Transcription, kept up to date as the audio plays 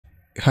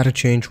how to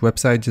change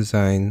website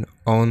design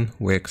on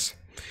Wix.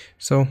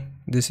 So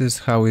this is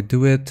how we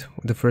do it.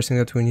 The first thing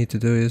that we need to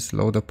do is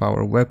load up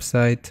our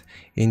website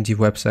in the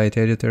website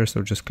editor.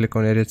 So just click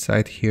on edit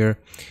site here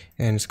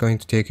and it's going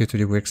to take you to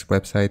the Wix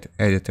website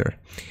editor.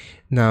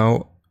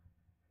 Now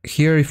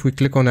here, if we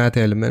click on add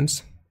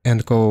elements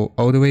and go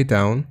all the way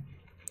down,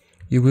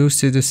 you will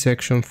see the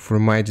section for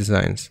my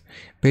designs.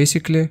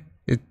 Basically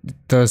it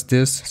does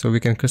this so we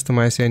can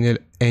customize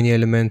any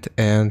element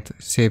and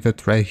save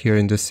it right here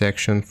in this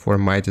section for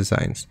my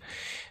designs.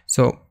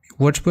 So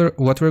what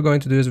we're going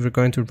to do is we're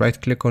going to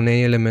right click on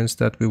any elements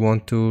that we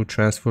want to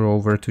transfer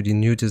over to the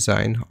new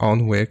design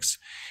on Wix,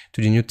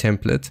 to the new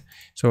template.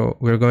 So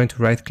we're going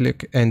to right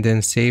click and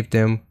then save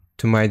them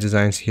to my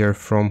designs here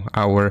from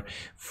our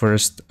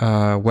first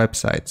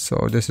website.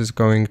 So this is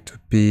going to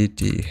be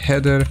the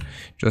header,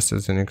 just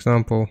as an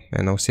example,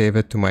 and I'll save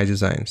it to my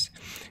designs.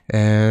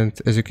 And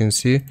as you can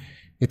see,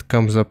 it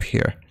comes up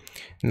here.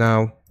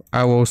 Now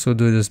I will also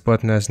do this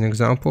button as an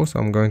example, so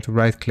I'm going to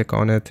right click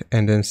on it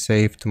and then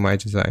save to my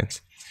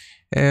designs.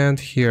 And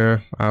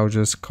here I'll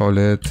just call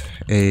it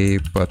a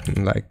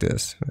button like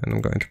this, and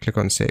I'm going to click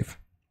on save.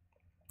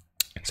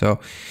 So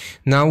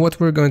now what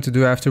we're going to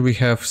do after we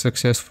have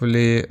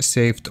successfully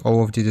saved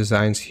all of the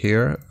designs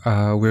here,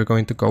 we're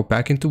going to go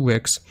back into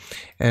Wix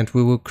and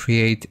we will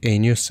create a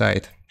new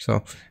site.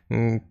 So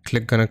I'm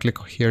gonna click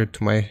here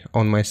to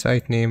on my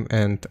site name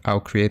and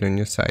I'll create a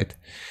new site.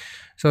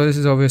 So this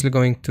is obviously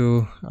going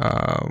to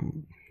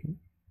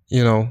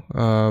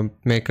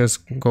make us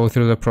go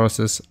through the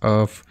process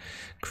of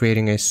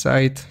creating a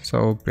site.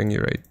 So bring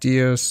your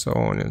ideas, so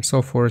on and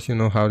so forth. You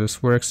know how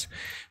this works.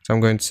 So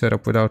I'm going to set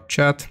up without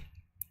chat.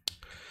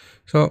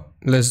 So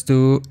let's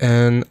do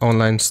an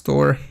online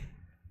store,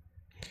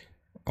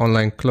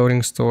 online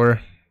clothing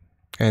store,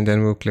 and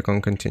then we'll click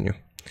on continue.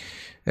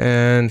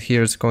 And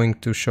here it's going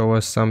to show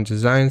us some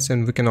designs,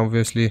 and we can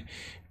obviously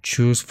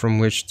choose from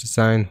which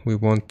design we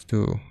want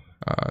to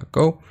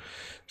go.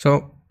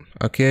 So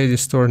okay, the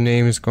store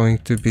name is going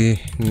to be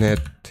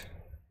net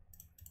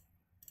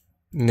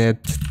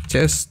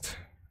test.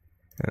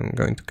 I'm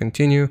going to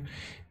continue.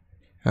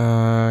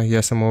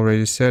 Yes, I'm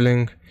already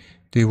selling.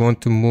 Do you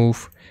want to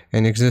move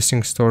an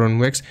existing store on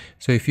Wix?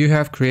 So if you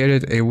have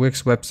created a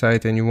Wix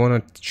website and you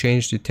want to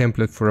change the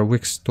template for a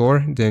Wix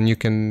store, then you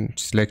can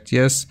select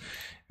yes,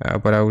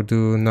 but I will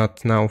do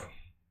not now.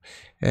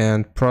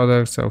 And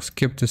products, I'll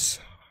skip this.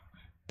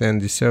 Then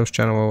the sales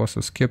channel, I'll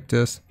also skip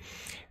this,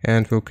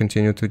 and we'll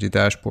continue to the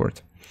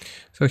dashboard.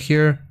 So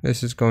here,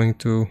 this is going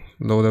to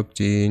load up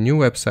the new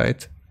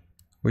website,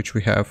 which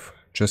we have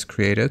just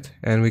created,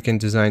 and we can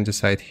design the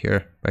site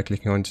here by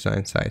clicking on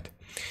design site.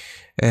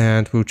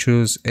 And we'll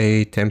choose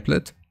a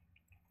template.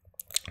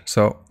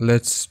 So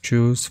let's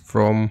choose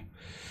from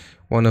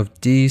one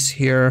of these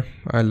here.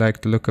 I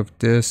like the look of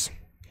this,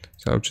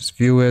 so I'll just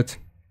view it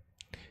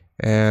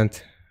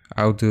and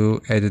I'll do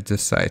edit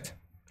this site.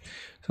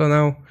 So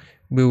now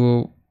we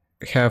will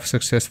have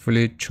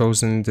successfully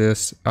chosen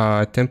this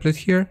template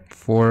here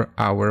for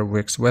our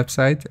Wix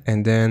website.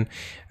 And then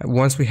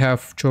once we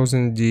have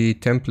chosen the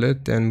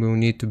template, then we'll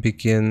need to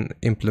begin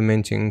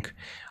implementing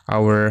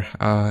our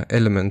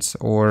elements,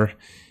 or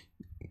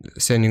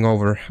sending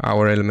over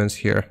our elements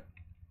here.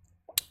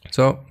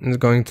 So it's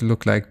going to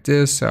look like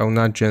this. I'll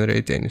not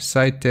generate any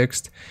site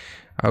text.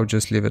 I'll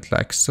just leave it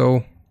like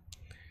so.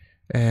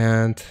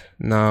 And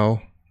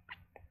now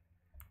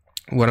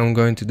what I'm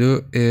going to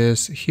do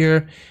is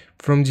here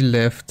from the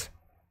left,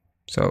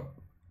 so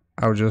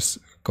I'll just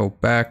go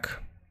back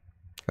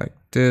like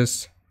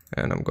this,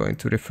 and I'm going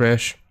to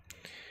refresh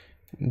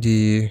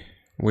the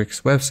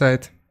Wix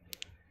website.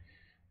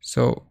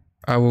 So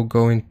I will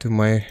go into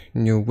my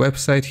new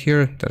website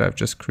here that I've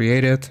just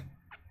created.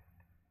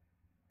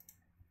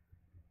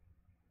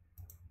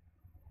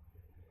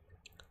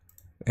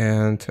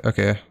 And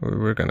okay,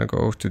 we're gonna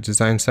go to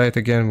design site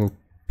again. We'll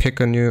pick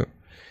a new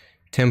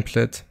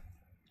template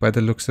by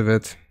the looks of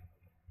it.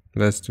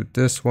 Let's do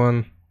this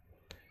one.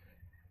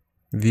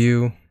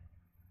 View.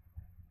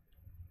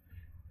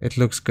 It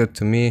looks good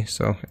to me,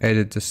 so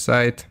edit the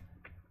site.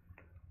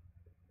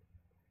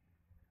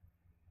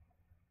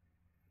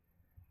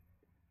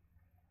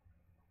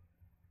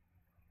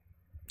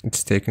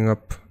 It's taking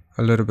up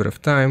a little bit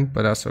of time,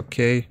 but that's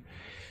okay.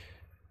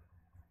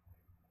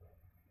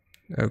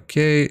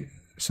 Okay,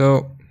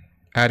 so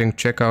adding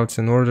checkouts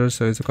and orders,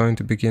 so it's going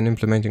to begin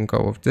implementing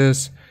all of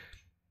this.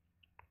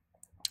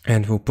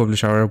 And we'll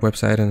publish our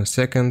website in a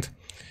second.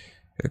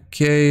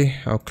 Okay,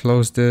 I'll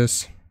close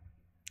this.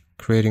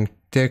 Creating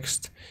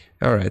text.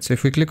 All right, so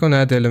if we click on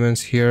add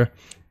elements here,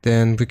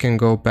 then we can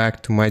go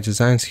back to my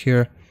designs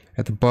here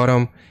at the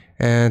bottom.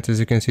 And as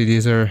you can see,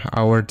 these are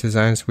our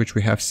designs which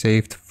we have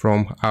saved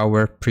from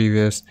our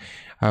previous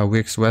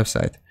Wix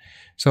website.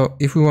 So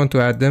if we want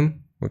to add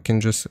them, we can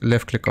just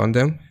left click on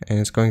them and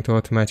it's going to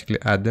automatically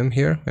add them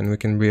here, and we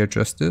can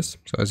readjust this.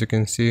 So as you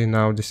can see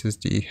now, this is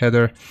the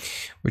header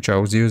which I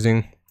was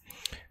using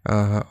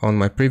on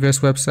my previous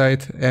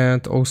website,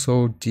 and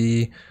also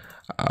the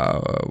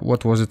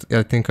what was it?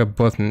 I think a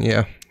button.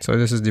 Yeah, so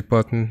this is the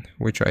button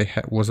which I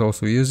was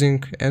also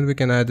using, and we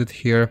can add it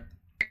here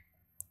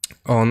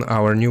on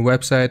our new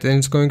website, and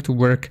it's going to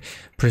work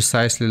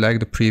precisely like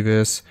the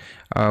previous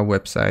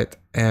website.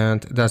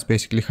 And that's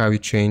basically how you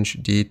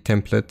change the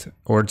template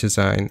or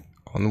design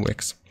on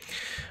Wix.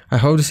 I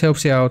hope this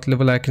helps you out.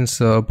 Leave a like and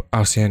sub.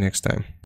 I'll see you next time.